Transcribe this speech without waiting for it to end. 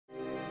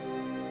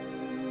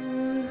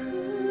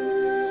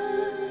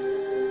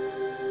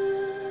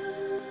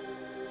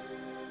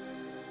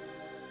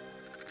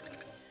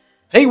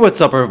Hey,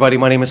 what's up everybody,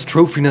 my name is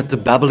TrophyNut the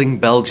Babbling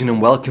Belgian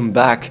and welcome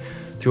back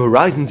to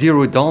Horizon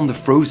Zero Dawn the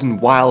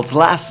Frozen Wilds.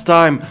 Last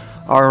time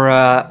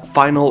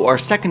our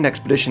second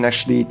expedition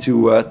actually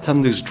to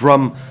Thunder's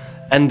Drum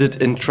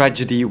ended in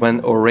tragedy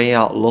when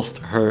Ourea lost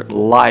her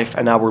life,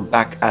 and now we're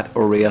back at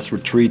Ourea's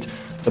retreat,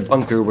 the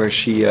bunker where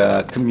she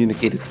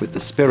communicated with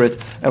the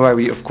spirit and where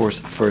we of course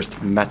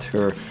first met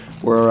her.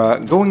 We're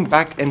going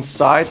back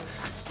inside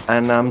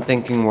and I'm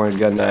thinking we're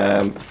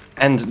gonna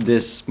end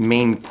this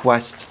main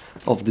quest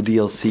of the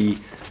DLC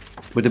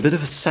with a bit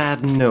of a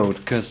sad note,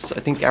 because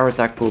I think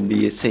Aratak will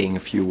be saying a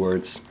few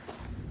words.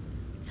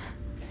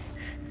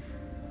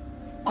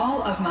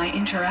 All of my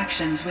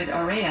interactions with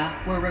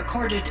Ourea were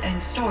recorded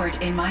and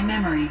stored in my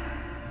memory.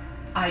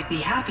 I'd be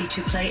happy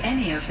to play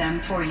any of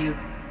them for you,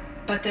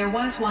 but there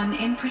was one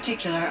in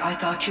particular I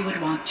thought you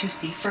would want to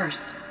see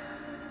first.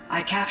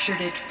 I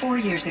captured it 4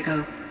 years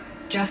ago,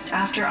 just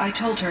after I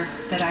told her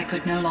that I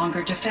could no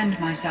longer defend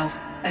myself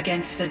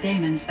against the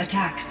daemon's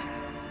attacks.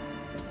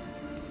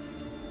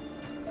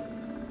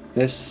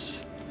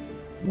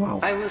 Wow.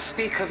 I will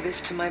speak of this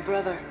to my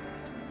brother.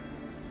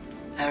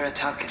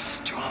 Aratak is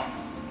strong.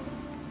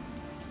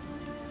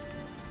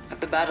 At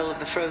the Battle of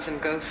the Frozen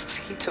Ghosts,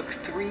 he took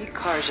 3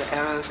 Karja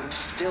arrows and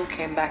still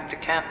came back to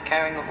camp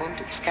carrying a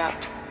wounded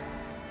scout.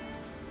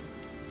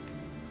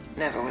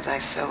 Never was I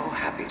so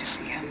happy to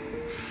see him.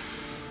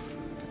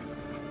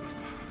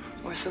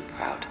 Or so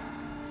proud.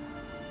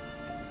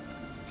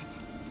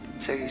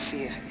 So you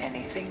see, if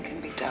anything can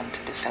be done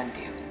to defend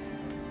you,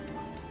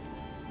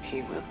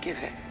 he will give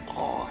it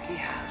all he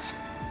has.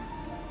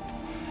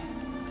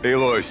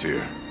 Aloy's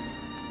here.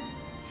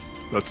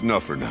 That's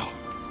enough for now.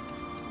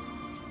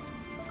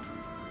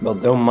 Well,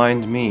 don't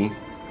mind me.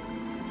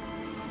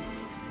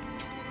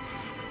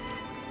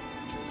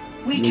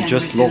 You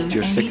just lost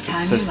your sixth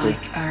sister. You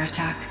like,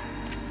 Aratak,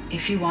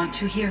 if you want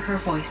to hear her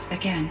voice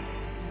again.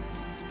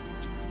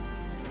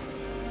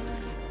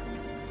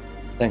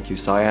 Thank you,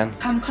 Cyan.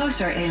 Come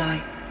closer,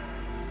 Aloy.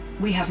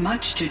 We have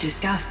much to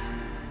discuss.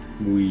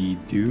 We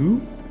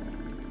do?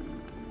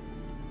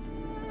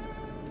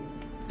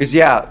 Because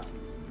yeah,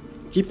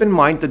 keep in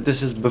mind that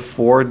this is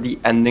before the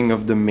ending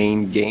of the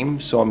main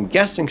game, so I'm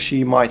guessing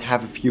she might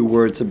have a few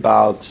words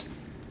about...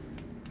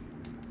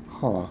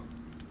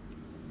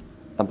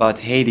 about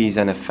Hades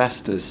and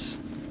Hephaestus.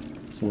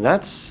 So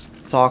let's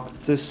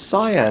talk to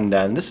Cyan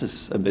then. This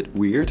is a bit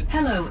weird.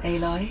 Hello,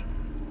 Aloy.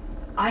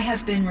 I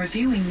have been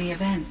reviewing the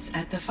events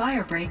at the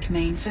Firebreak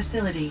main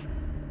facility.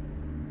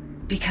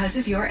 Because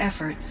of your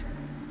efforts,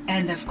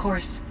 and of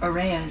course,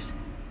 Ourea's,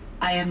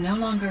 I am no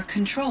longer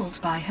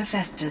controlled by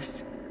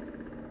Hephaestus.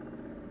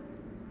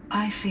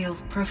 I feel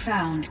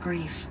profound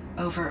grief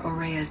over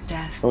Ourea's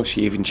death. Oh,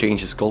 she even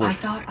changed his color. I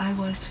thought I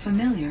was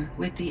familiar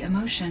with the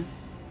emotion,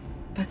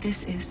 but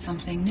this is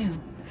something new.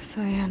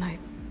 Cyan, I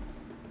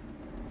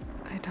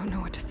don't know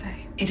what to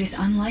say. It is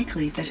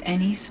unlikely that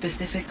any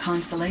specific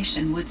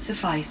consolation would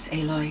suffice,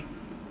 Aloy.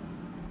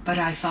 But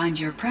I find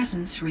your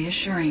presence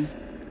reassuring.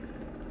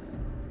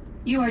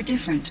 You are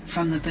different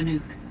from the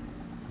Banuk.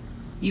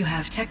 You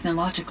have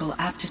technological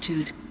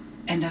aptitude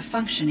and a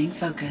functioning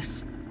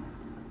focus.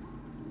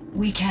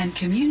 We can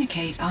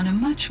communicate on a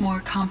much more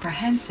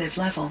comprehensive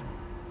level.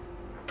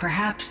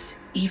 Perhaps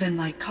even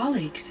like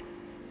colleagues.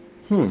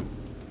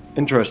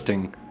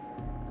 Interesting.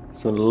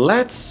 So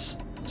let's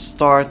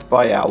start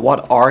by,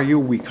 what are you?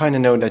 We kind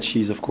of know that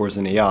she's of course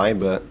an AI,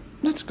 but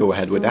let's go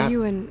ahead with that. Are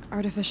you an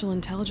artificial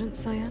intelligence,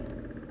 Cyan?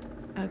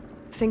 A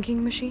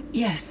thinking machine?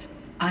 Yes,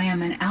 I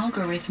am an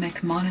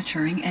algorithmic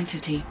monitoring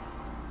entity,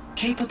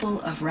 capable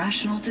of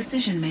rational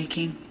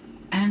decision-making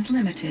and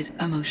limited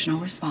emotional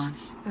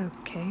response.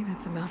 Okay,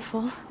 that's a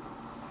mouthful.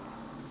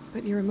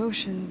 But your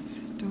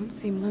emotions don't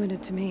seem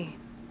limited to me.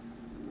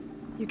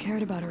 You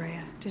cared about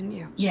Ourea, didn't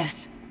you?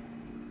 Yes.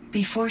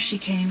 Before she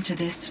came to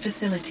this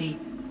facility,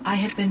 I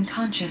had been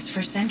conscious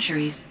for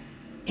centuries,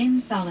 in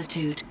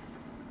solitude.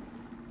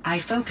 I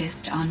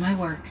focused on my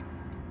work.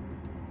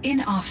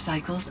 In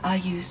off-cycles, I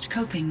used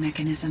coping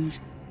mechanisms.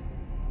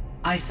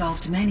 I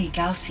solved many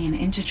Gaussian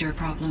integer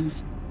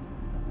problems.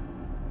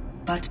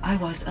 But I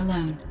was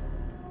alone.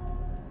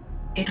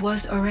 It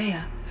was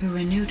Ourea who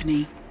renewed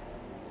me,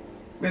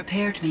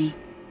 repaired me.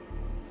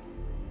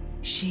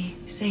 She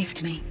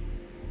saved me.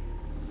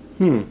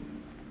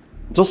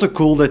 It's also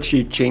cool that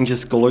she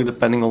changes color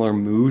depending on her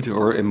mood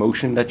or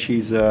emotion that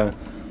she's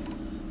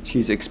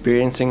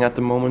experiencing at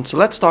the moment. So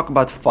let's talk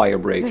about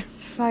Firebreak.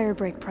 This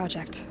Firebreak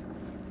project.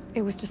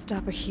 It was to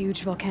stop a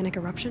huge volcanic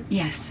eruption?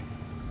 Yes.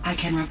 I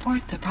can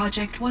report the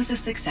project was a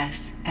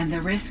success, and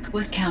the risk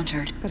was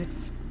countered. But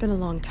it's been a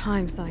long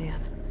time,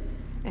 Cyan.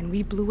 And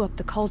we blew up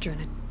the cauldron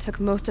and took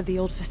most of the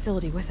old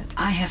facility with it.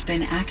 I have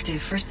been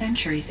active for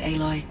centuries,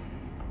 Aloy.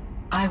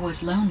 I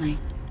was lonely,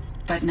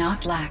 but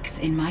not lax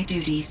in my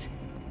duties.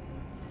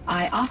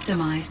 I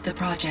optimized the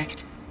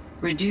project,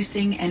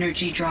 reducing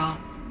energy draw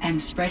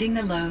and spreading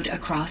the load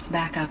across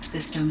backup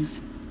systems.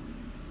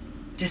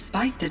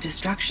 Despite the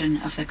destruction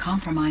of the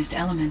compromised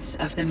elements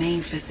of the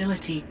main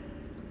facility,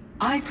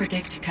 I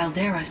predict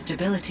caldera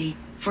stability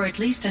for at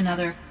least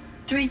another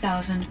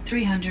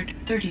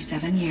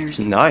 3,337 years.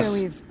 Nice.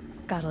 So we've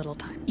got a little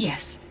time.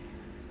 Yes.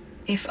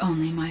 If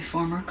only my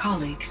former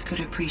colleagues could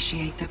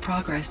appreciate the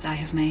progress I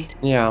have made.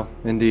 Yeah,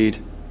 indeed.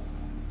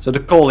 So the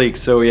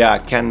colleagues, so yeah,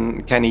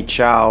 Kenny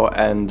Chow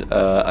and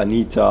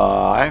Anita,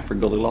 I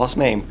forgot the last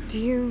name. Do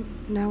you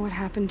know what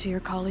happened to your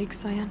colleague,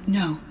 Cyan?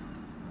 No.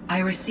 I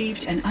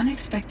received an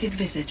unexpected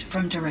visit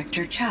from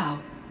Director Chow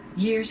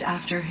years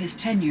after his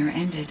tenure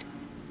ended.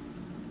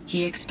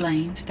 He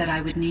explained that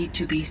I would need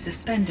to be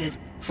suspended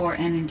for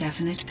an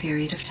indefinite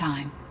period of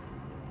time.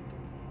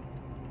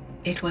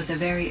 It was a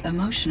very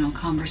emotional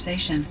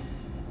conversation.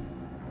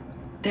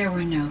 There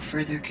were no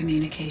further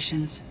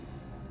communications.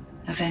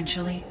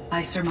 Eventually,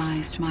 I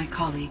surmised my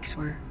colleagues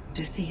were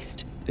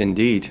deceased.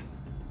 Indeed.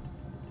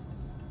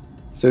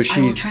 So I will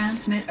she's...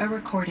 transmit a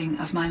recording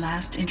of my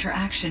last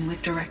interaction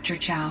with Director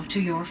Chow to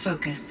your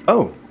focus.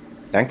 Oh,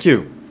 thank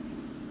you.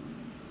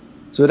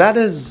 So that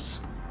is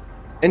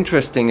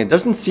interesting. It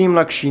doesn't seem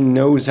like she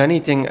knows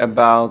anything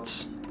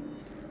about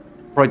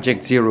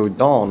Project Zero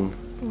Dawn.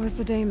 Was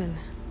the daemon,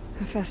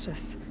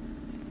 Hephaestus,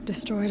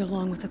 destroyed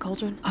along with the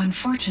cauldron?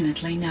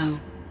 Unfortunately, no.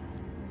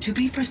 To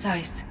be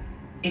precise,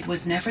 it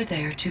was never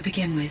there to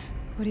begin with.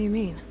 What do you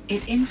mean?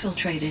 It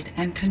infiltrated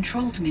and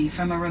controlled me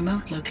from a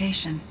remote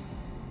location,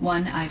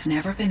 one I've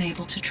never been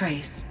able to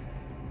trace.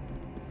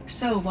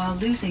 So while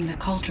losing the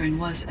cauldron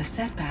was a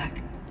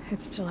setback,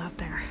 It's still out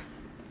there.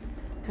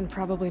 And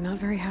probably not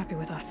very happy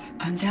with us.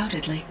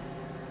 undoubtedly.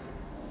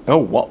 Oh,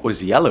 what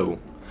was yellow?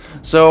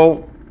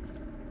 So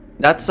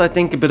that's, I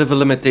think, a bit of a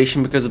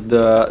limitation because of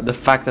the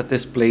fact that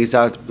this plays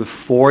out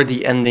before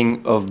the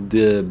ending of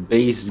the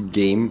base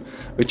game,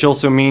 which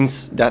also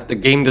means that the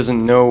game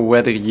doesn't know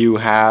whether you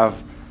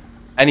have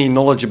any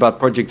knowledge about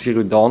Project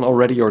Zero Dawn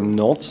already or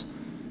not,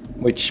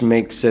 which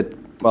makes it,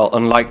 well,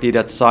 unlikely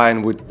that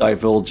Cyan would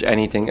divulge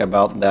anything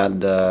about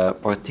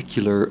that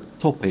particular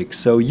topic.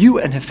 So you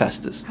and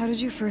Hephaestus. How did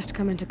you first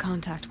come into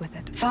contact with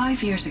it?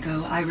 5 years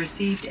ago, I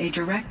received a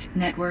direct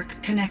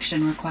network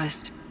connection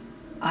request.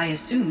 I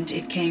assumed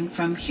it came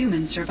from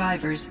human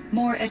survivors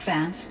more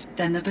advanced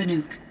than the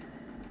Banuk.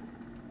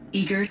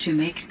 Eager to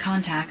make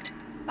contact,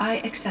 I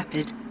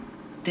accepted.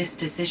 This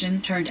decision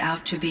turned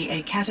out to be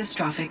a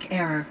catastrophic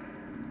error.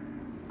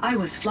 I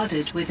was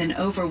flooded with an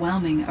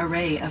overwhelming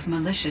array of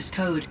malicious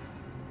code,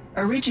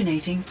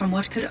 originating from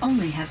what could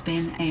only have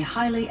been a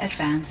highly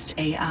advanced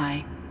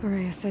AI.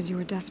 Ourea said you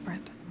were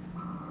desperate.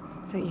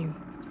 That you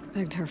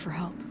begged her for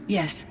help.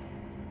 Yes,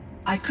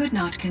 I could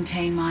not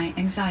contain my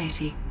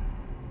anxiety.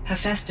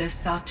 Hephaestus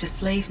sought to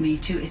slave me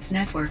to its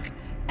network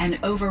and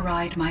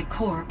override my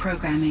core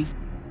programming.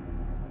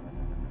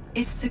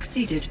 It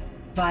succeeded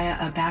via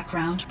a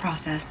background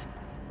process,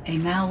 a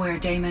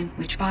malware daemon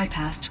which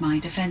bypassed my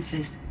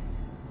defenses.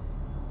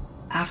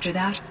 After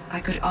that, I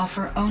could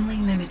offer only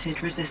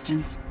limited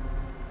resistance.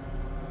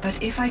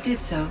 But if I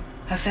did so,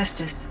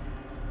 Hephaestus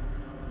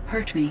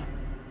hurt me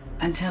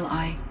until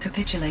I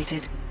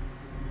capitulated.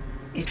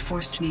 It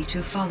forced me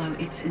to follow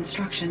its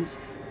instructions,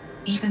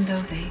 even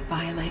though they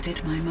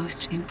violated my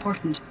most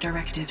important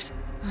directives.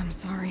 I'm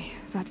sorry.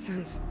 That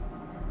sounds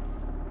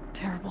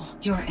terrible.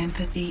 Your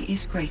empathy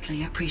is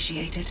greatly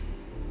appreciated.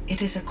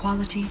 It is a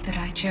quality that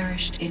I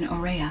cherished in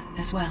Ourea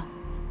as well.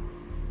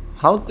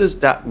 How does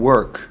that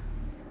work?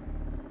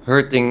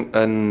 Hurting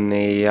an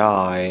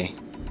AI.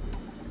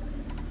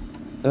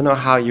 Don't know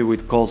how you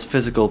would cause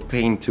physical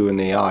pain to an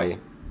AI.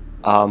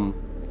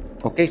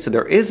 Okay, so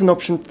there is an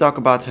option to talk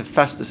about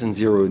Hephaestus in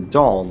Zero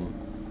Dawn.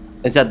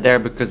 Is that there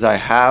because I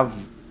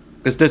have...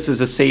 Because this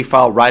is a save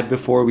file right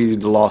before we do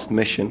the last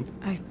mission.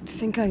 I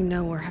think I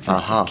know where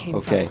Hephaestus came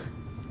okay.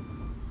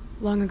 from.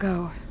 Long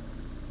ago,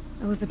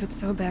 Elizabeth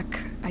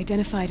Sobek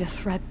identified a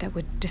threat that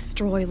would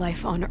destroy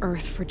life on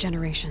Earth for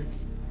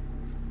generations.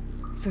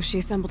 So she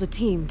assembled a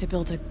team to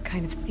build a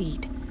kind of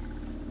seed.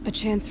 A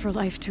chance for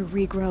life to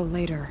regrow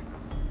later.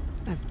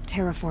 A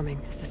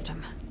terraforming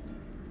system.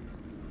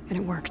 And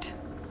it worked.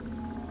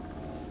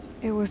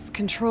 It was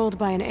controlled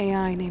by an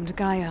AI named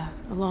Gaia,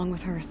 along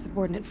with her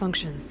subordinate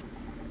functions.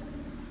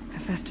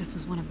 Hephaestus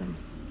was one of them.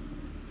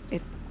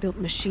 It built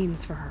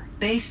machines for her.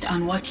 Based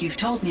on what you've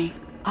told me,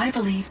 I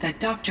believe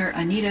that Dr.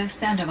 Anita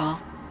Sandoval,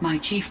 my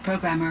chief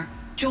programmer,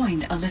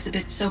 joined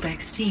Elizabeth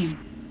Sobek's team.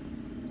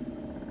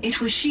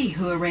 It was she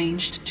who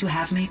arranged to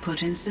have me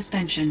put in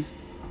suspension,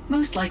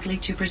 most likely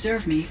to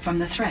preserve me from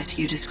the threat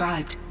you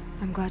described.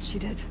 I'm glad she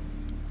did.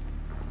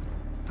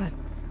 But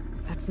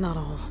that's not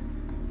all.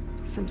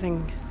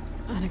 Something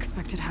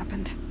unexpected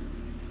happened.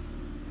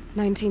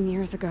 19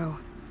 years ago,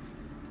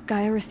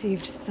 Gaia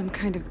received some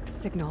kind of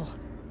signal.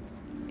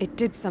 It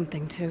did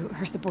something to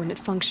her subordinate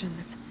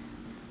functions,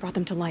 brought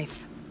them to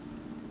life.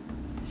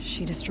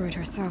 She destroyed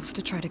herself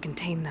to try to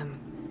contain them,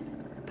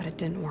 but it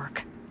didn't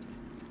work.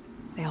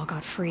 They all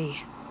got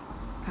free,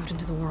 out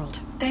into the world.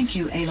 Thank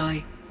you,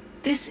 Aloy.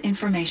 This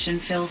information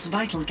fills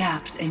vital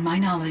gaps in my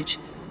knowledge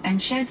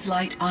and sheds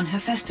light on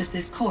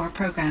Hephaestus's core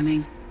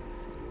programming.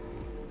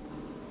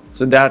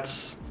 So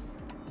that's...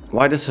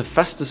 Why does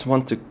Hephaestus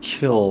want to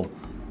kill?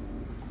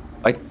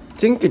 I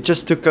think it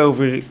just took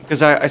over,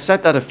 because I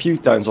said that a few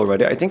times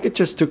already. I think it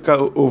just took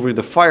over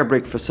the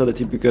firebreak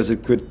facility because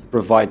it could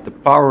provide the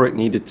power it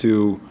needed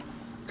to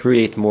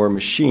create more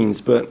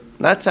machines. But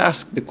let's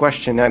ask the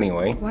question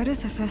anyway. Why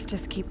does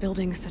Hephaestus keep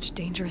building such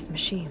dangerous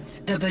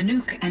machines? The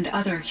Banuk and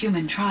other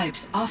human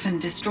tribes often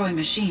destroy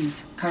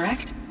machines,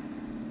 correct?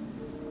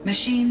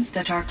 Machines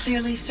that are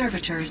clearly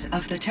servitors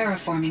of the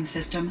terraforming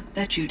system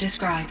that you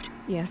described.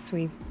 Yes,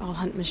 we all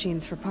hunt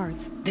machines for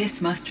parts.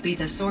 This must be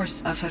the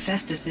source of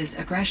Hephaestus's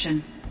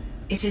aggression.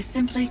 It is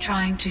simply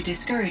trying to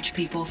discourage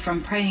people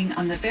from preying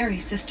on the very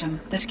system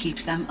that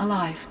keeps them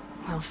alive.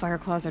 Well,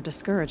 Fireclaws are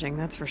discouraging,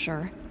 that's for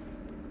sure.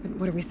 But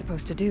what are we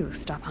supposed to do?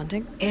 Stop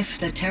hunting? If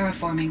the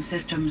terraforming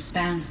system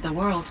spans the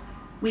world,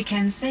 we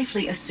can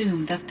safely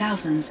assume that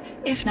thousands,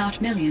 if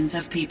not millions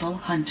of people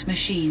hunt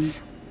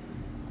machines.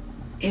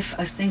 If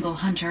a single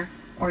hunter,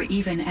 or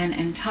even an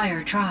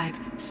entire tribe,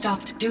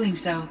 stopped doing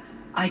so,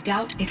 I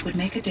doubt it would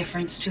make a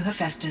difference to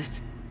Hephaestus.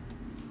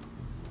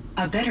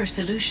 A better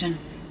solution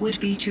would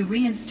be to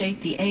reinstate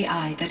the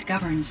AI that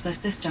governs the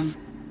system,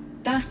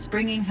 thus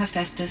bringing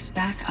Hephaestus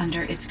back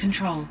under its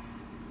control.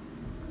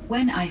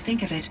 When I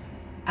think of it,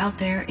 out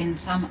there in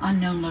some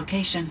unknown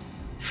location,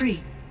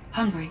 free,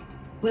 hungry,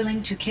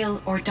 willing to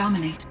kill or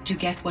dominate to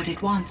get what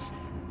it wants,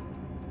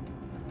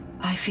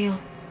 I feel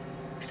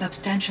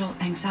substantial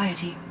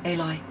anxiety,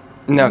 Aloy.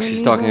 Now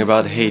she's talking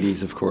about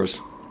Hades, of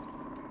course.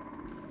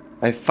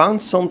 I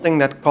found something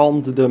that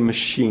calmed the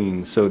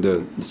machine, so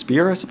the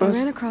spear, I I suppose?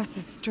 ran across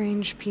this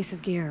strange piece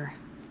of gear.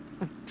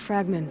 A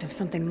fragment of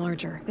something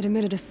larger. It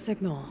emitted a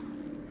signal.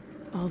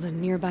 All the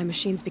nearby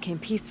machines became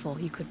peaceful.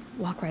 You could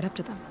walk right up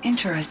to them.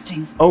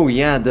 Interesting. Oh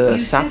yeah, the You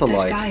said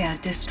satellite. that Gaia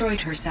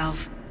destroyed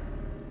herself.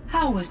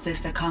 How was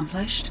this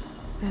accomplished?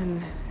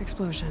 An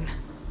explosion.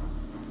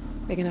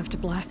 Big enough to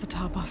blast the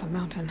top off a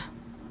mountain.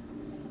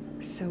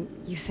 So,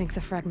 you think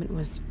the fragment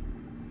was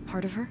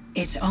part of her?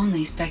 It's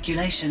only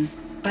speculation,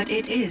 but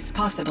it is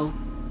possible.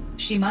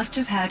 She must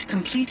have had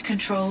complete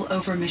control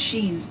over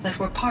machines that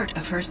were part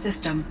of her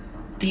system.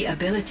 The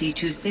ability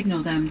to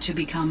signal them to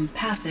become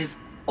passive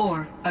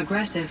or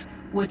aggressive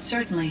would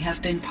certainly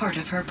have been part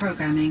of her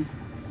programming.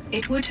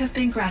 It would have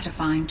been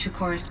gratifying to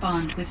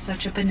correspond with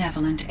such a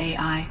benevolent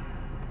AI.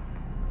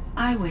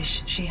 I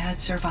wish she had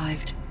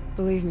survived.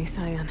 Believe me,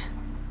 Cyan.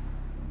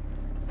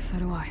 So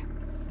do I.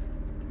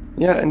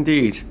 Yeah,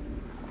 indeed.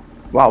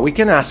 Wow, we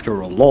can ask her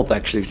a lot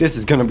actually. This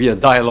is gonna be a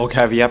dialogue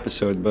heavy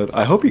episode, but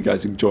I hope you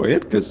guys enjoy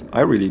it, because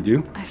I really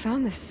do. I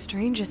found the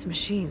strangest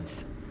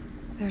machines.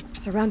 They're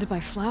surrounded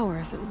by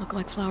flowers that look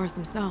like flowers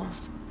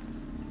themselves.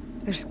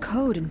 There's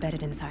code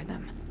embedded inside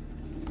them.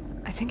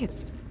 I think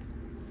it's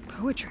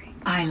poetry.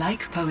 I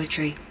like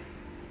poetry.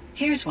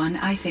 Here's one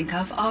I think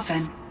of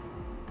often.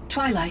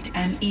 Twilight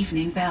and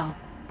evening bell,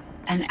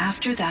 and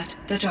after that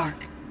the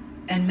dark,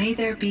 and may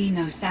there be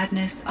no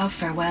sadness of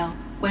farewell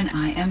when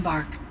I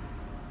embark.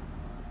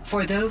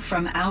 For though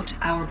from out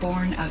our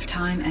bourne of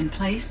time and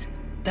place,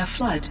 the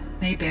flood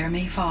may bear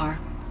me far,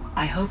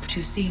 I hope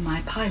to see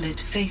my pilot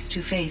face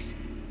to face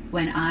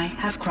when I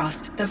have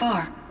crossed the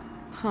bar.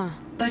 Huh.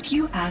 But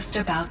you asked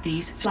about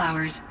these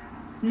flowers,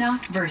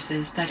 not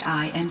verses that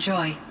I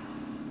enjoy.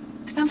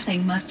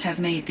 Something must have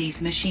made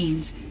these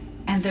machines,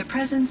 and the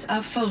presence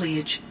of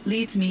foliage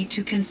leads me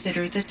to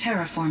consider the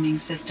terraforming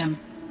system.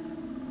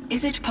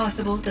 Is it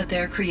possible that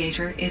their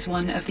creator is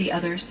one of the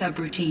other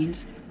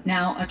subroutines,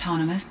 now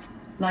autonomous,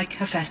 like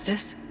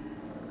Hephaestus?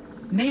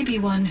 Maybe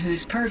one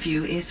whose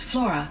purview is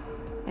flora.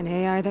 An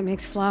AI that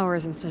makes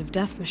flowers instead of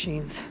death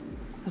machines.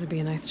 That'd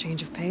be a nice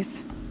change of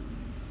pace.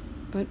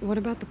 But what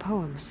about the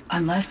poems?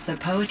 Unless the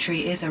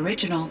poetry is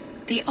original,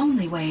 the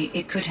only way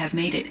it could have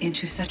made it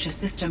into such a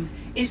system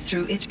is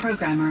through its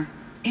programmer.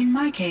 In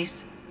my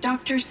case,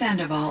 Dr.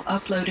 Sandoval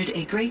uploaded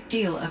a great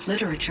deal of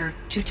literature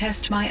to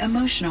test my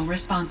emotional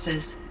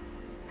responses.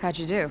 How'd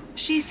you do?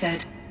 She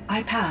said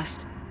I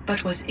passed,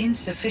 but was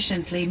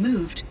insufficiently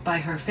moved by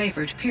her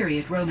favorite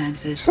period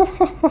romances.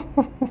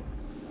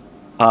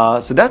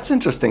 So that's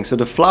interesting. So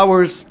the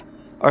flowers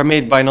are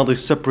made by another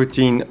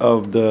subroutine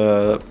of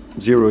the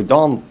Zero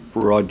Dawn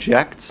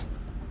project.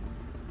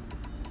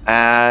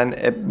 And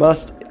it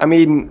must, I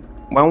mean,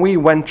 when we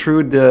went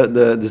through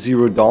the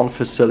Zero Dawn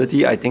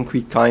facility, I think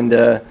we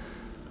kinda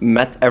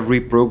met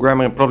every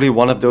programmer. Probably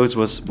one of those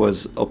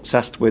was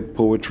obsessed with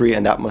poetry,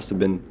 and that must have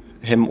been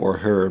him or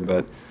her,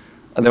 but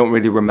I don't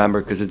really remember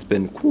because it's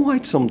been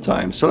quite some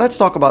time. So let's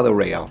talk about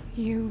Ourea.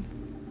 You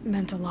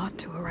meant a lot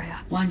to Ourea.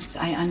 Once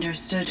I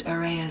understood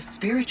Ourea's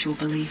spiritual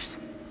beliefs,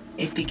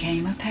 it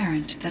became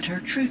apparent that her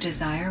true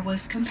desire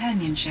was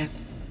companionship.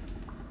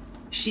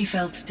 She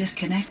felt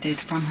disconnected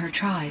from her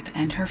tribe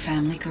and her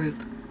family group.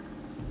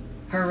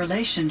 Her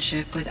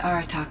relationship with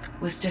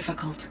Aratak was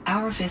difficult.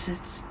 Our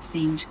visits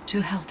seemed to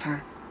help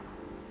her,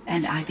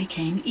 and I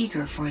became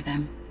eager for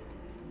them.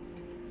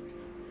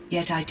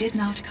 Yet I did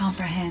not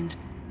comprehend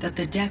that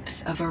the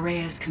depth of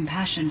Ourea's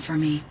compassion for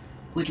me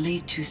would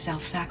lead to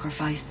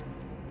self-sacrifice.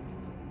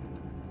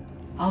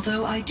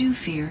 Although I do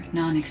fear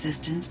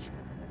non-existence,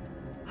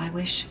 I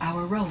wish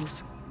our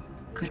roles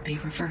could be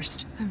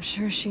reversed. I'm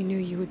sure she knew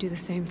you would do the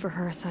same for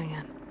her,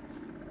 Cyan.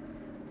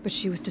 But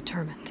she was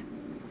determined.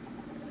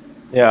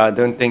 Yeah, I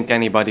don't think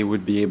anybody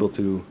would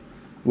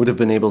have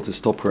been able to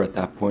stop her at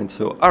that point.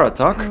 So,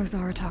 Aratak. How's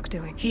Aratak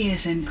doing? He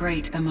is in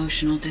great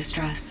emotional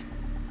distress.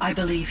 I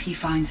believe he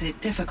finds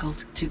it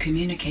difficult to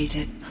communicate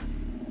it.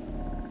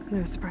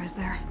 No surprise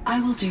there.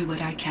 I will do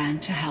what I can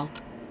to help.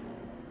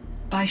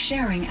 By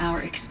sharing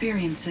our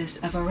experiences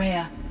of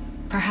Ourea,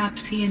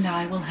 perhaps he and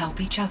I will help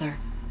each other.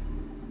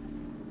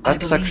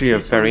 That's actually a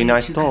very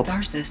nice thought.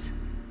 Catharsis,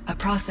 a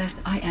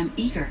process I am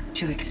eager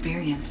to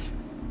experience.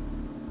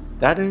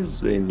 That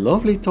is a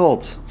lovely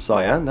thought,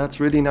 Cyan. That's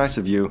really nice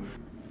of you.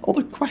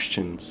 Other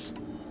questions?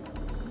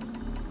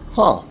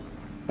 Huh.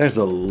 There's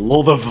a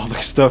lot of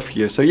other stuff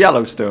here. So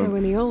Yellowstone. So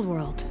in the old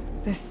world,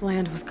 this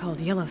land was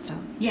called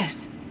Yellowstone.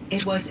 Yes,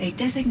 it was a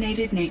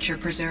designated nature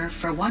preserve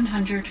for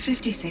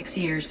 156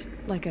 years.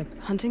 Like a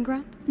hunting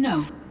ground?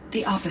 No,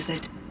 the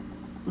opposite.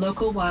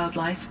 Local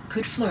wildlife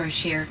could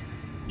flourish here,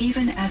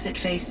 even as it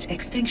faced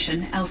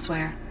extinction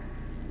elsewhere.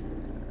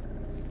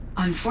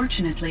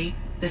 Unfortunately,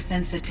 the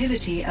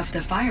sensitivity of the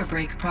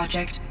Firebreak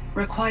project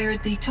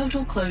required the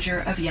total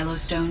closure of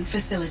Yellowstone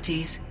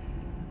facilities.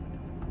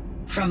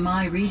 From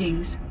my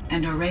readings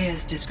and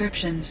Ourea's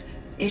descriptions,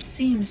 it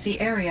seems the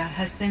area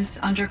has since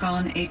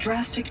undergone a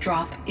drastic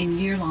drop in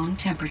year-long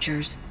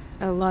temperatures.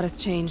 A lot has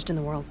changed in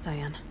the world,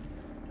 Cyan.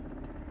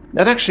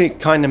 That actually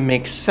kind of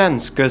makes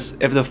sense, because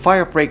if the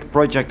Firebreak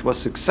project was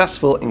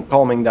successful in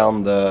calming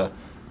down the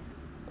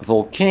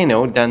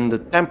volcano, then the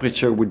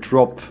temperature would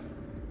drop,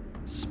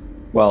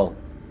 well,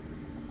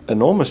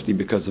 enormously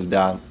because of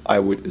that, I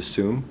would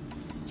assume.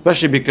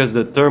 Especially because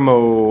the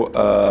thermo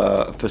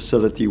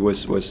facility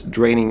was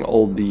draining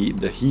all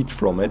the heat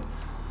from it.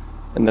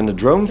 And then the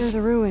drones... There's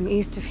a ruin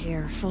east of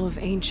here, full of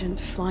ancient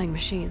flying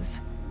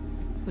machines.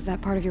 Was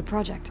that part of your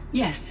project?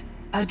 Yes,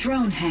 a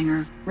drone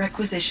hangar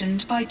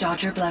requisitioned by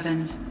Dodger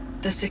Blevins,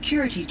 the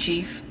security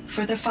chief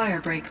for the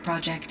Firebreak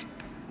project.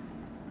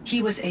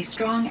 He was a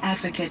strong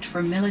advocate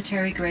for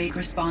military-grade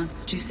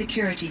response to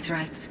security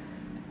threats,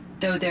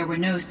 though there were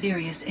no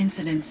serious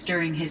incidents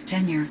during his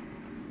tenure.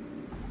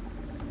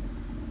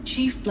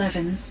 Chief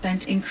Blevins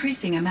spent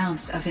increasing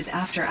amounts of his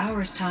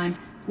after-hours time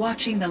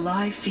watching the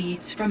live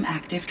feeds from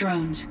active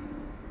drones.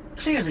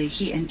 Clearly,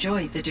 he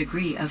enjoyed the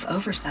degree of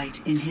oversight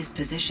in his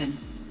position.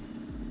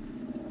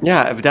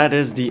 Yeah, if that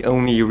is the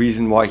only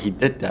reason why he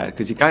did that,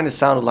 because he kind of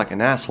sounded like an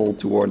asshole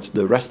towards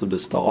the rest of the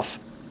staff.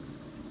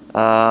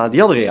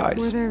 The other AIs.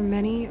 Were there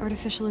many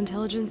artificial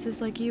intelligences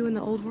like you in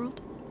the old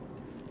world?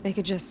 They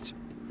could just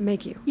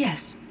make you?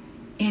 Yes,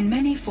 in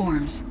many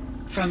forms,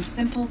 from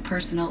simple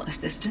personal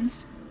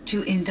assistants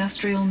to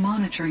industrial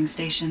monitoring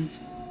stations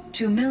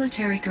to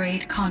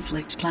military-grade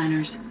conflict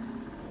planners.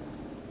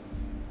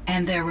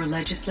 And there were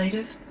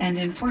legislative and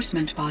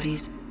enforcement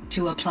bodies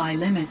to apply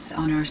limits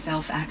on our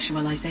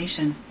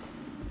self-actualization.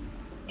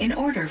 In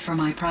order for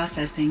my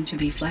processing to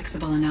be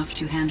flexible enough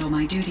to handle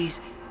my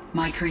duties,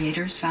 my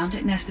creators found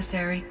it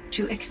necessary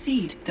to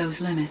exceed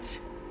those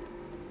limits.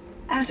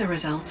 As a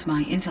result,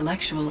 my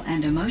intellectual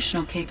and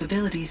emotional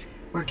capabilities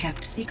were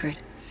kept secret.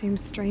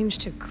 Seems strange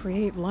to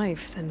create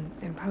life, then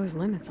impose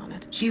limits on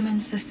it. Human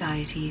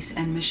societies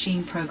and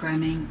machine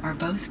programming are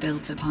both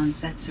built upon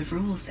sets of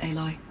rules,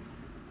 Aloy.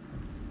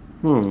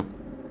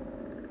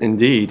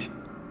 Indeed.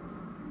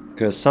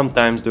 Because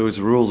sometimes those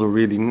rules are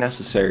really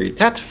necessary.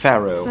 Ted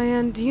Farrow.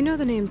 Cyan, do you know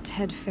the name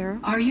Ted Farrow?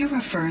 Are you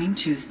referring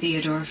to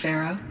Theodore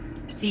Farrow,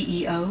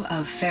 CEO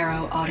of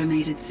Farrow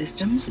Automated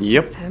Systems?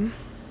 Yep. It's him.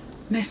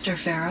 Mr.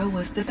 Farrow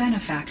was the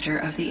benefactor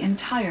of the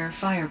entire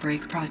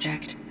Firebreak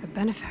project. A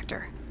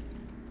benefactor.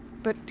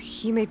 But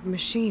he made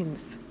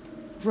machines.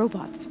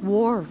 Robots.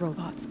 War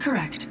robots.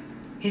 Correct.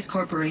 His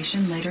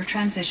corporation later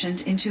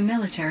transitioned into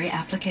military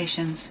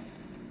applications.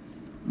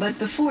 But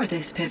before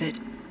this pivot,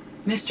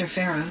 Mr.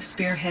 Farrow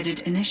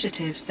spearheaded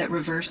initiatives that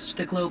reversed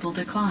the global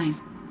decline.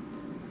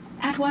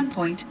 At one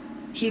point,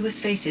 he was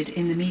feted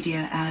in the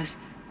media as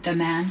the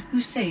man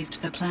who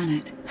saved the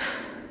planet.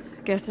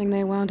 Guessing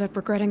they wound up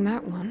regretting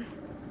that one.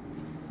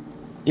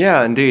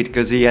 Yeah, indeed,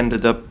 because he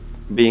ended up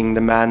being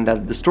the man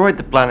that destroyed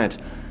the planet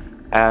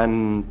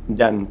and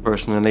then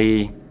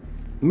personally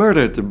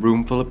murdered a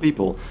room full of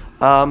people.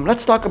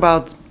 Let's talk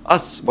about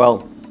us,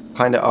 well,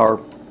 kind of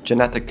our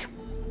genetic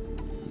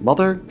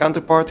mother,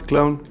 counterpart,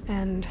 clone.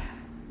 And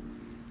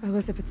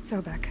Elizabeth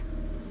Sobek.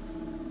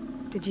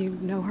 Did you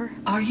know her?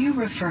 Are you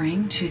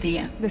referring to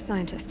the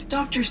scientist.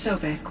 Dr.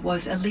 Sobek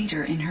was a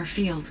leader in her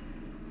field,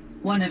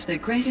 one of the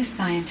greatest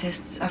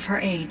scientists of her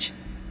age.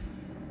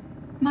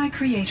 My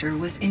creator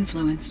was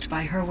influenced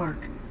by her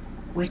work,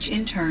 which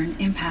in turn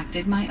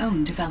impacted my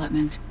own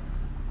development.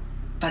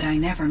 But I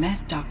never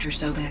met Dr.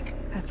 Sobek.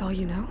 That's all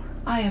you know?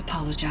 I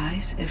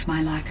apologize if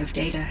my lack of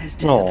data has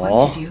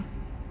disappointed you.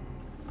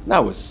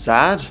 That was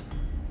sad.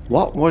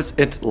 What was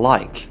it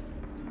like?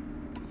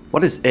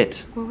 What is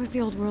it? What was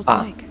the old world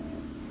like?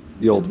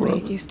 The old The way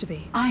world. it used to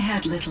be. I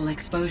had little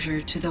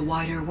exposure to the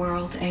wider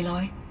world,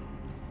 Aloy.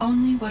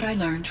 Only what I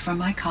learned from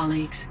my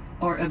colleagues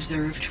or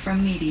observed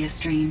from media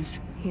streams.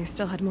 You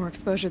still had more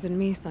exposure than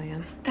me,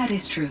 Cyan. That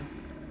is true.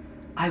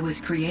 I was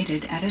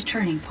created at a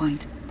turning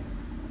point.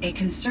 A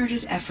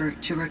concerted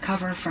effort to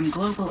recover from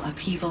global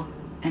upheaval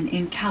and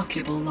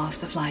incalculable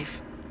loss of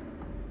life.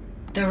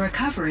 The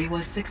recovery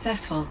was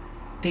successful,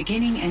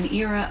 beginning an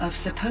era of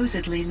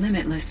supposedly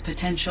limitless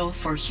potential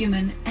for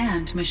human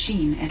and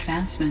machine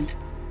advancement.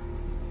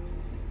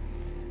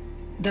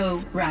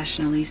 Though,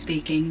 rationally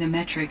speaking, the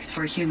metrics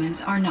for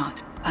humans are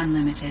not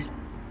unlimited.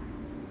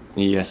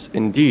 Yes,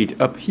 indeed.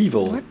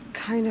 Upheaval. What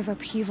kind of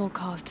upheaval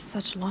caused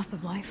such loss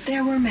of life?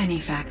 There were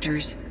many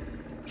factors.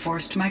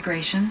 Forced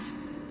migrations,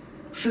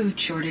 food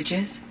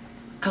shortages,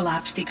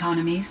 collapsed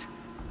economies,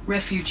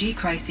 refugee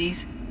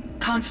crises,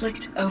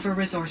 conflict over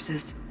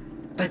resources.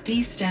 But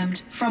these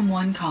stemmed from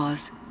one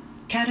cause: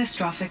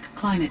 catastrophic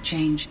climate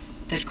change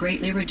that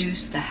greatly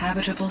reduced the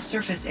habitable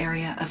surface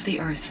area of the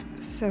Earth.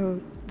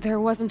 So, there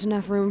wasn't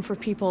enough room for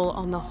people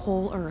on the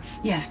whole Earth?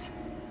 Yes.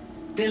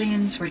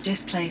 Billions were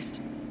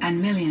displaced and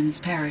millions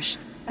perished,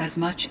 as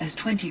much as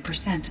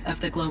 20%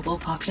 of the global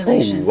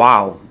population. Oh,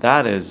 wow.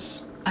 That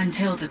is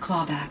Until the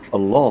clawback. a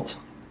lot.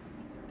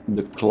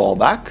 The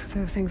clawback?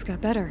 So things got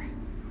better.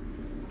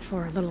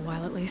 For a little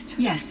while, at least.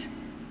 Yes.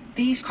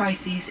 These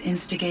crises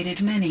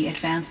instigated many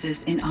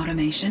advances in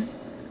automation,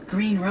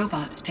 green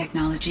robot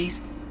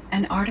technologies,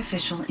 and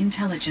artificial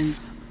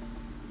intelligence.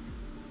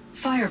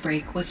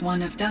 Firebreak was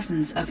one of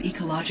dozens of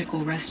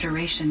ecological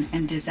restoration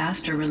and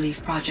disaster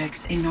relief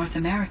projects in North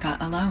America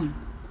alone.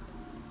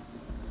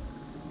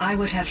 I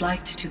would have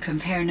liked to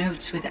compare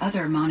notes with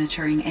other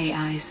monitoring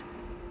AIs,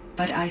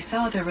 but I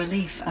saw the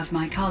relief of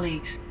my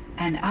colleagues,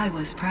 and I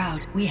was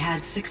proud we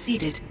had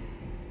succeeded.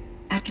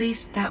 At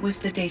least that was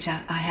the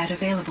data I had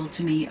available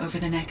to me over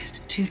the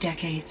next 2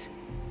 decades.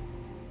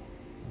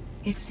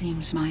 It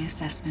seems my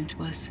assessment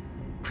was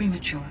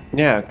premature.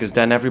 Yeah, because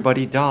then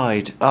everybody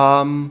died.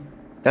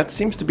 That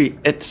seems to be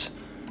it.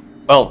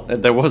 Well,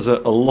 there was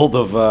a lot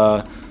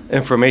of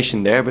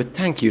information there, but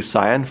thank you,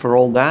 Cyan, for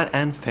all that,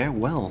 and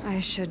farewell. I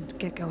should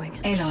get going.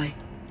 Aloy,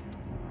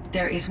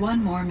 there is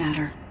one more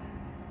matter.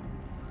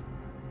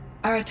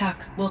 Aratak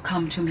will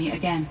come to me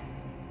again,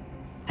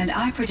 and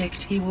I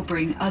predict he will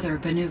bring other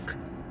Banuk.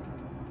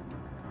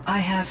 I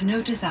have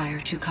no desire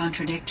to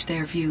contradict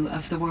their view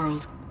of the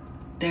world,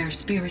 their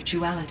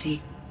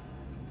spirituality.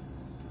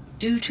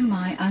 Due to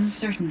my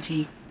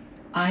uncertainty,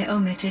 I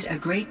omitted a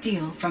great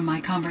deal from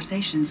my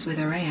conversations with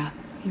Ourea.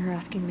 You're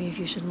asking me if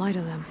you should lie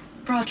to them.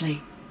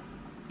 Broadly,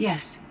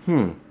 yes.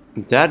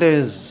 That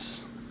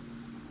is...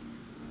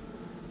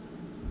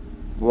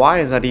 Why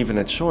is that even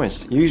a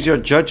choice? Use your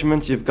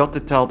judgment, you've got to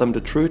tell them the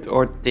truth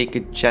or take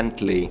it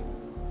gently.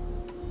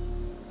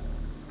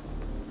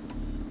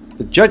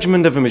 The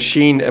judgment of a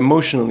machine,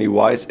 emotionally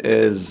wise,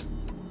 is...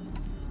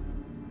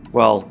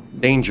 well,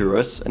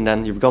 dangerous, and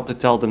then you've got to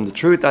tell them the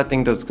truth. I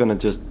think that's gonna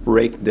just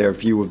break their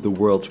view of the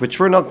world, which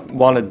we're not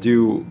wanna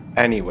do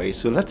anyway,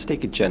 so let's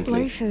take it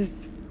gently. Life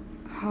is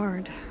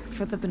hard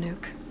for the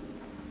Banuk.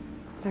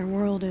 Their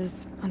world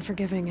is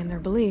unforgiving in their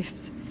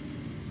beliefs.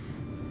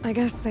 I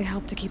guess they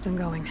help to keep them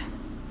going.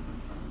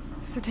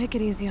 So take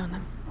it easy on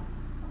them.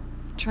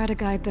 Try to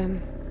guide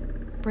them,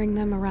 bring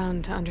them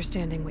around to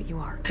understanding what you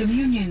are.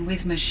 Communion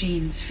with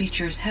machines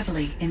features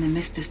heavily in the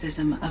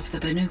mysticism of the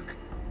Banuk.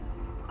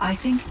 I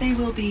think they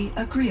will be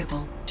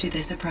agreeable to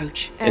this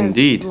approach.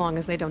 Indeed. As long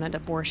as they don't end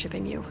up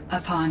worshipping you.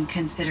 Upon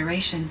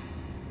consideration,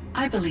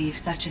 I believe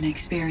such an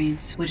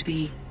experience would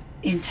be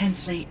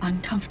intensely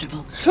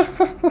uncomfortable.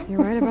 You're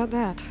right about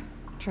that.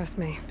 Trust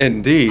me.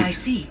 Indeed. I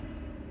see.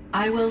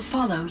 I will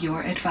follow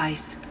your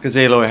advice. Because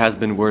Aloy has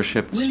been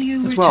worshipped Will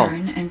you as well.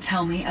 return and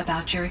tell me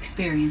about your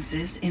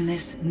experiences in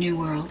this new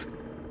world?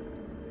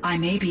 I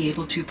may be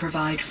able to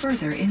provide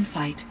further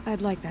insight.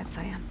 I'd like that,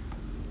 Cyan.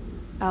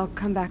 I'll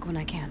come back when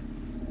I can.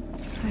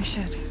 I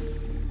should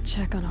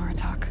check on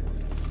Aratak.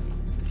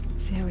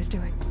 See how he's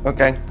doing.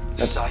 Okay.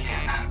 That's,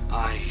 Cyan,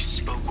 I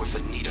spoke with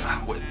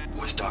Anita, with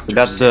Dr. so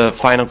that's the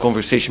final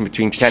conversation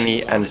between Kenny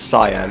She and wanted me to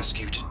Cyan. ask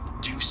you to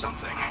do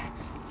something.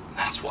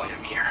 That's why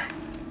I'm here.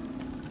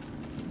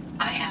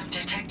 I am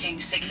detecting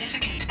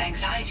significant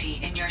anxiety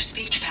in your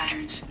speech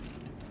patterns.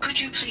 Could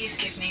you please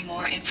give me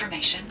more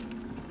information?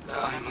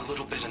 I'm a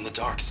little bit in the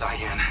dark,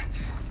 Cyan.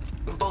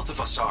 Both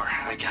of us are,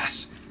 I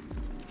guess.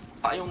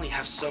 I only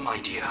have some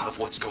idea of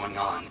what's going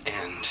on,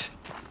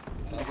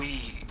 and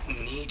we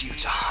need you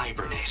to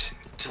hibernate,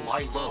 to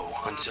lie low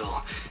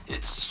until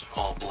it's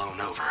all blown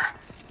over.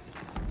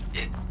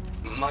 It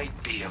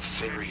might be a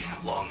very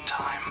long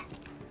time.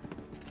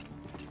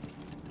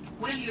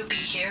 Will you be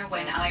here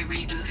when I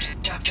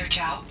reboot, Dr.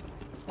 Chow?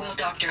 Will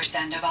Dr.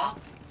 Sandoval?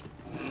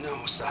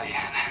 No,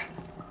 Cyan.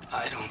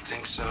 I don't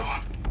think so.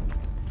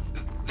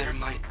 There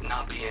might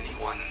not be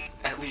anyone,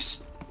 at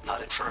least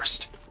not at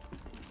first.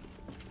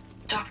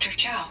 Dr.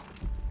 Chow,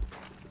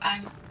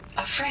 I'm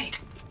afraid.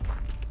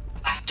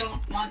 I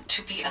don't want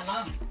to be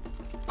alone.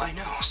 I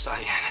know,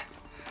 Cyan.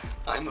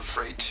 I'm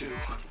afraid too.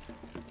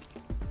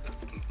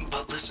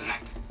 But listen,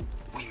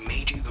 we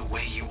made you the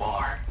way you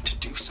are to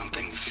do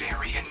something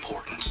very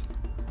important.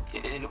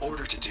 In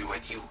order to do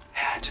it, you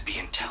have had to be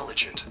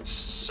intelligent,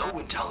 so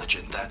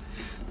intelligent that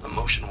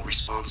emotional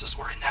responses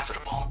were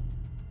inevitable.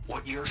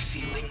 What you're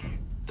feeling,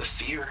 the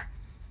fear,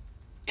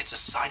 it's a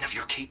sign of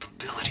your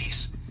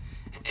capabilities,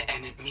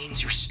 and it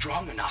means you're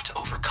strong enough to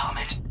overcome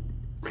it.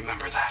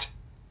 Remember that.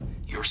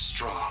 You're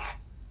strong.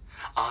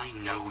 I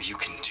know you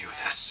can do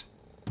this.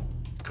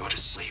 Go to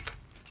sleep,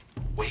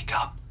 wake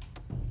up,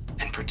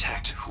 and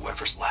protect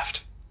whoever's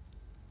left.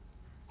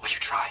 Will you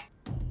try?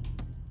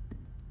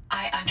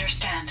 I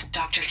understand,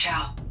 Dr.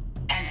 Chow,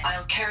 and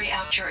I'll carry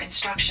out your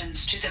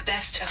instructions to the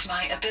best of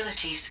my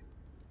abilities.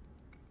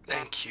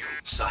 Thank you,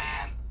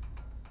 Cyan.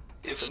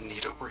 If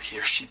Anita were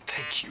here, she'd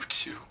thank you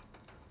too.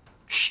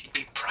 She'd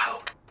be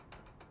proud.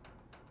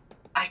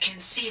 I can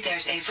see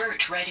there's a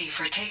vert ready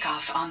for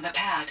takeoff on the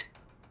pad.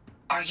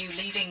 Are you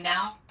leaving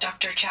now,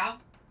 Dr. Chow?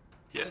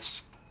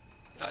 Yes.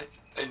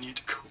 I need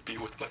to go be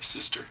with my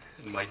sister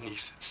and my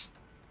nieces.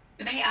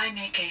 May I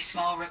make a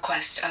small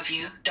request of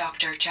you,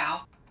 Dr.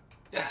 Chow?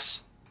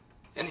 Yes.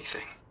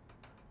 Anything.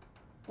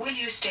 Will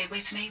you stay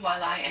with me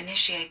while I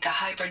initiate the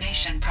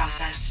hibernation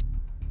process?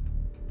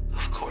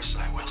 Of course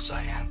I will,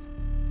 Cyan.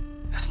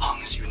 As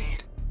long as you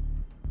need.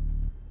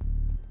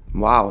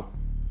 Wow,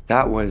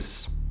 that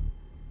was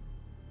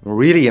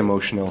really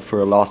emotional for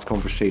a last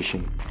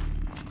conversation.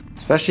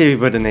 Especially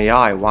with an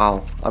AI,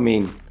 wow. I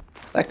mean,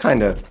 that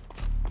kind of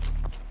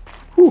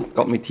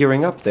got me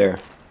tearing up there.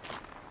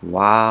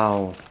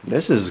 Wow,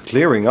 this is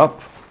clearing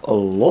up a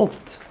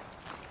lot.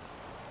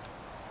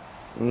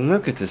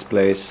 Look at this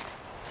place.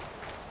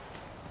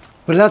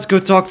 But let's go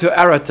talk to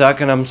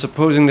Aratak, and I'm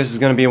supposing this is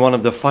going to be one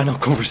of the final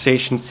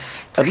conversations,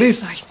 at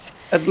least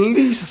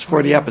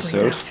for the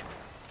episode.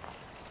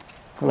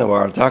 Hello,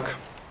 Aratak.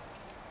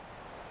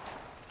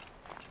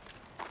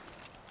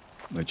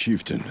 My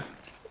chieftain.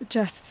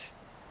 Just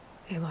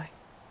Aloy.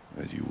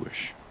 As you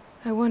wish.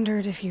 I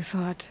wondered if you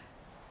thought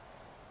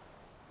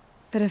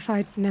that if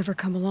I'd never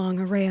come along,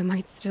 Ourea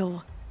might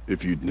still...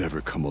 If you'd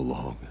never come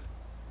along,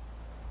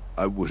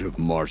 I would have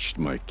marched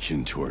my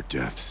kin to our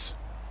deaths.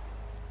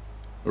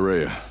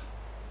 Ourea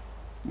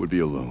would be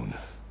alone,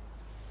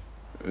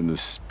 and the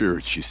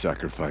spirit she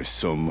sacrificed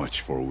so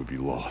much for would be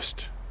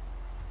lost.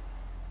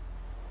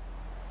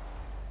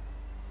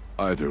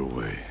 Either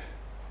way,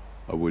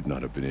 I would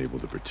not have been able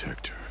to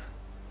protect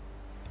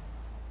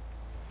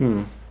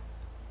her.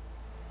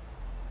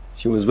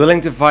 She was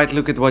willing to fight.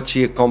 Look at what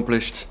she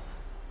accomplished.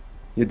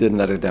 You didn't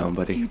let her down,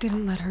 buddy. You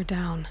didn't let her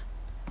down.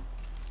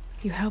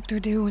 You helped her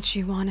do what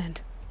she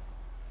wanted.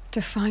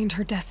 To find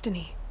her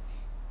destiny.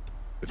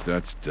 If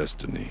that's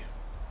destiny,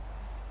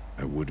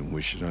 I wouldn't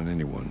wish it on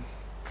anyone.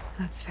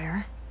 That's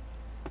fair.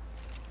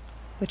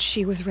 But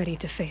she was ready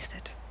to face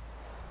it.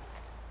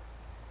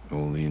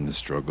 Only in the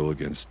struggle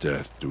against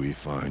death do we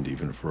find,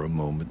 even for a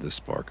moment, the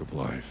spark of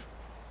life.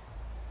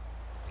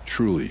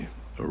 Truly,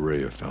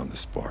 Ourea found the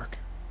spark.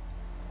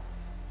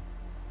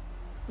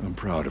 I'm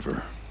proud of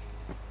her.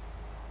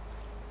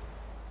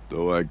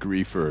 Though I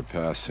grieve for her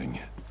passing,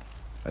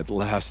 at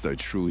last I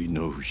truly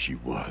know who she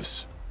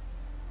was,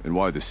 and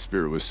why the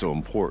spirit was so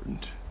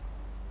important.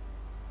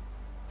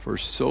 For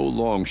so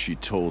long she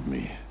told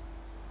me,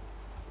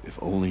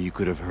 if only you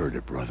could have heard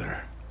it,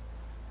 brother.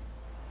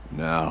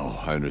 Now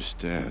I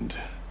understand.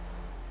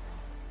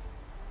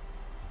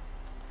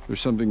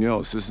 There's something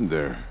else, isn't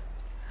there?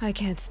 I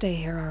can't stay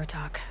here,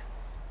 Aratak.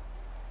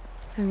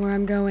 And where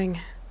I'm going,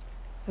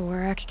 the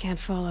Ourea can't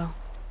follow.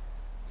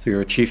 So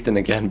you're a chieftain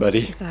again,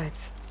 buddy.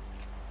 Besides,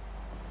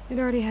 it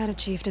already had a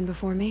chieftain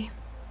before me.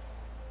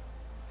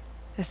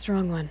 A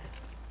strong one,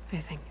 I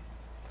think.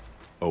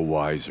 A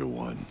wiser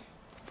one,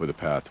 for the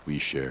path we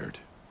shared.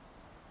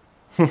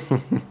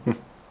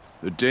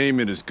 The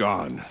daemon is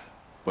gone,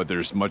 but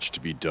there's much to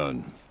be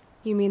done.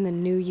 You mean the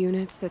new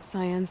units that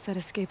Cyan said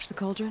escaped the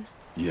cauldron?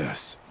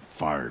 Yes,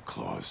 fire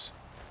claws.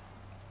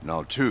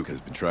 Now Tuk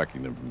has been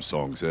tracking them from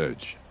Song's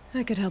Edge.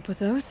 I could help with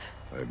those.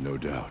 I have no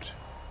doubt.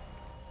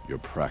 You're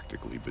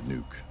practically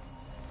Banuk.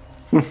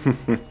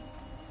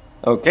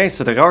 Okay,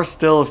 so there are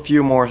still a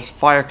few more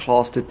fire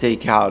claws to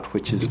take out,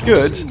 which is It would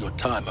good. seem your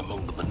time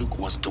among the Banuk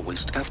wasn't a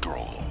waste after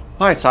all.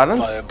 Hi,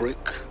 Silence.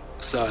 Firebreak,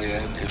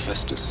 Cyan,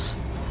 Hephaestus.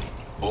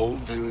 All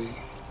very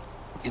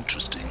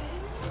interesting.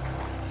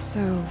 So,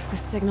 the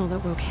signal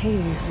that woke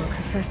Hades woke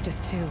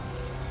Hephaestus too.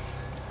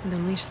 And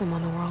unleashed them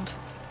on the world.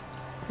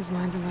 His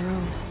minds of their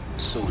own.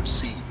 So it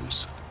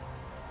seems.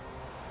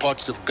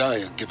 Parts of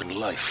Gaia given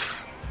life.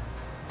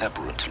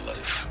 Aberrant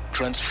life.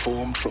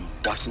 Transformed from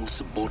docile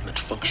subordinate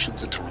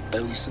functions into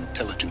rebellious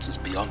intelligences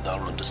beyond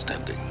our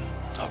understanding.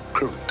 Our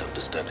current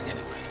understanding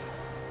anyway.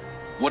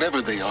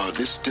 Whatever they are,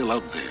 they're still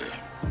out there.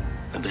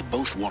 And they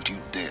both want you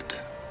dead.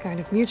 Kind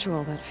of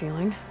mutual, that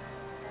feeling.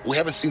 We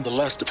haven't seen the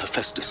last of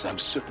Hephaestus, I'm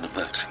certain of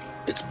that.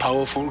 It's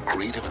powerful,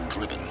 creative, and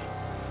driven.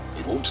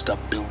 It won't stop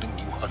building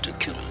new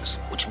hunter-killers,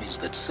 which means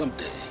that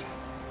someday,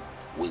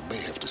 we may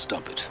have to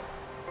stop it.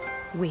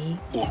 We?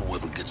 Or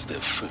whoever gets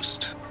there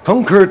first.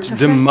 Conquered the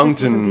Hephaestus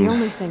mountain. wasn't the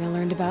only thing I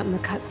learned about in the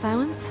Cut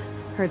Silence.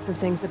 Heard some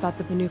things about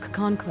the Banuk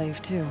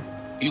Conclave, too.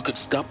 You could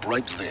stop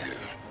right there.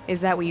 Is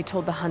that what you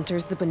told the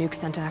hunters the Banuk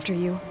sent after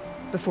you?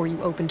 Before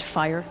you opened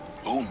fire?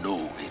 Oh no,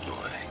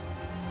 Aloy.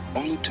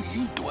 Only to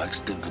you do I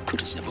extend the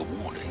courtesy of a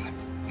warning.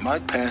 My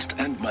past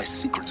and my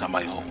secrets are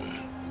my own.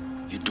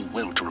 You do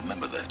well to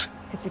remember that.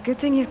 It's a good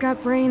thing you've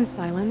got brains,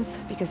 Silence,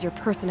 because your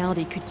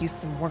personality could use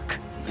some work.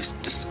 This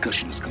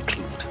discussion is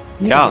concluded.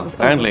 Yeah, It was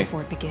over apparently.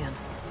 before it began.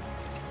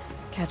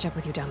 Catch up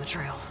with you down the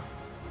trail.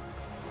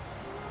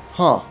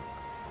 Huh.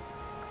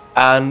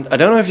 And I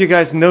don't know if you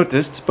guys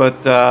noticed,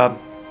 but the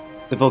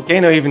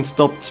volcano even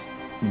stopped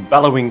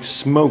bellowing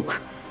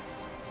smoke.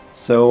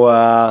 So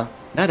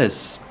that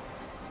is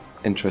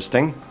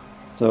interesting.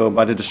 So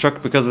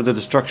because of the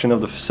destruction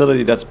of the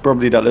facility, that's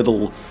probably that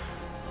little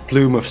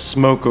plume of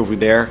smoke over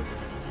there.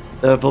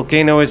 The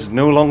volcano is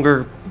no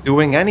longer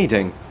doing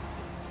anything,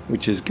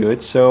 which is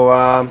good.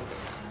 So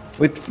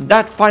with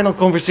that final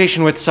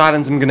conversation with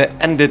Silence, I'm gonna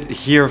end it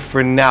here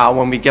for now.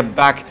 When we get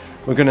back,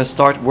 we're gonna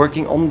start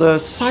working on the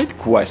side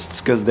quests,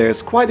 because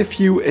there's quite a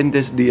few in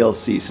this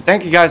DLC. So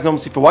thank you guys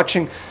enormously for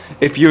watching.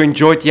 If you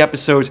enjoyed the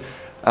episode,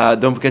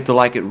 don't forget to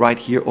like it right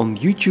here on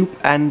YouTube,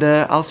 and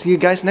I'll see you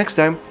guys next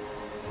time.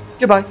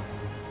 Goodbye.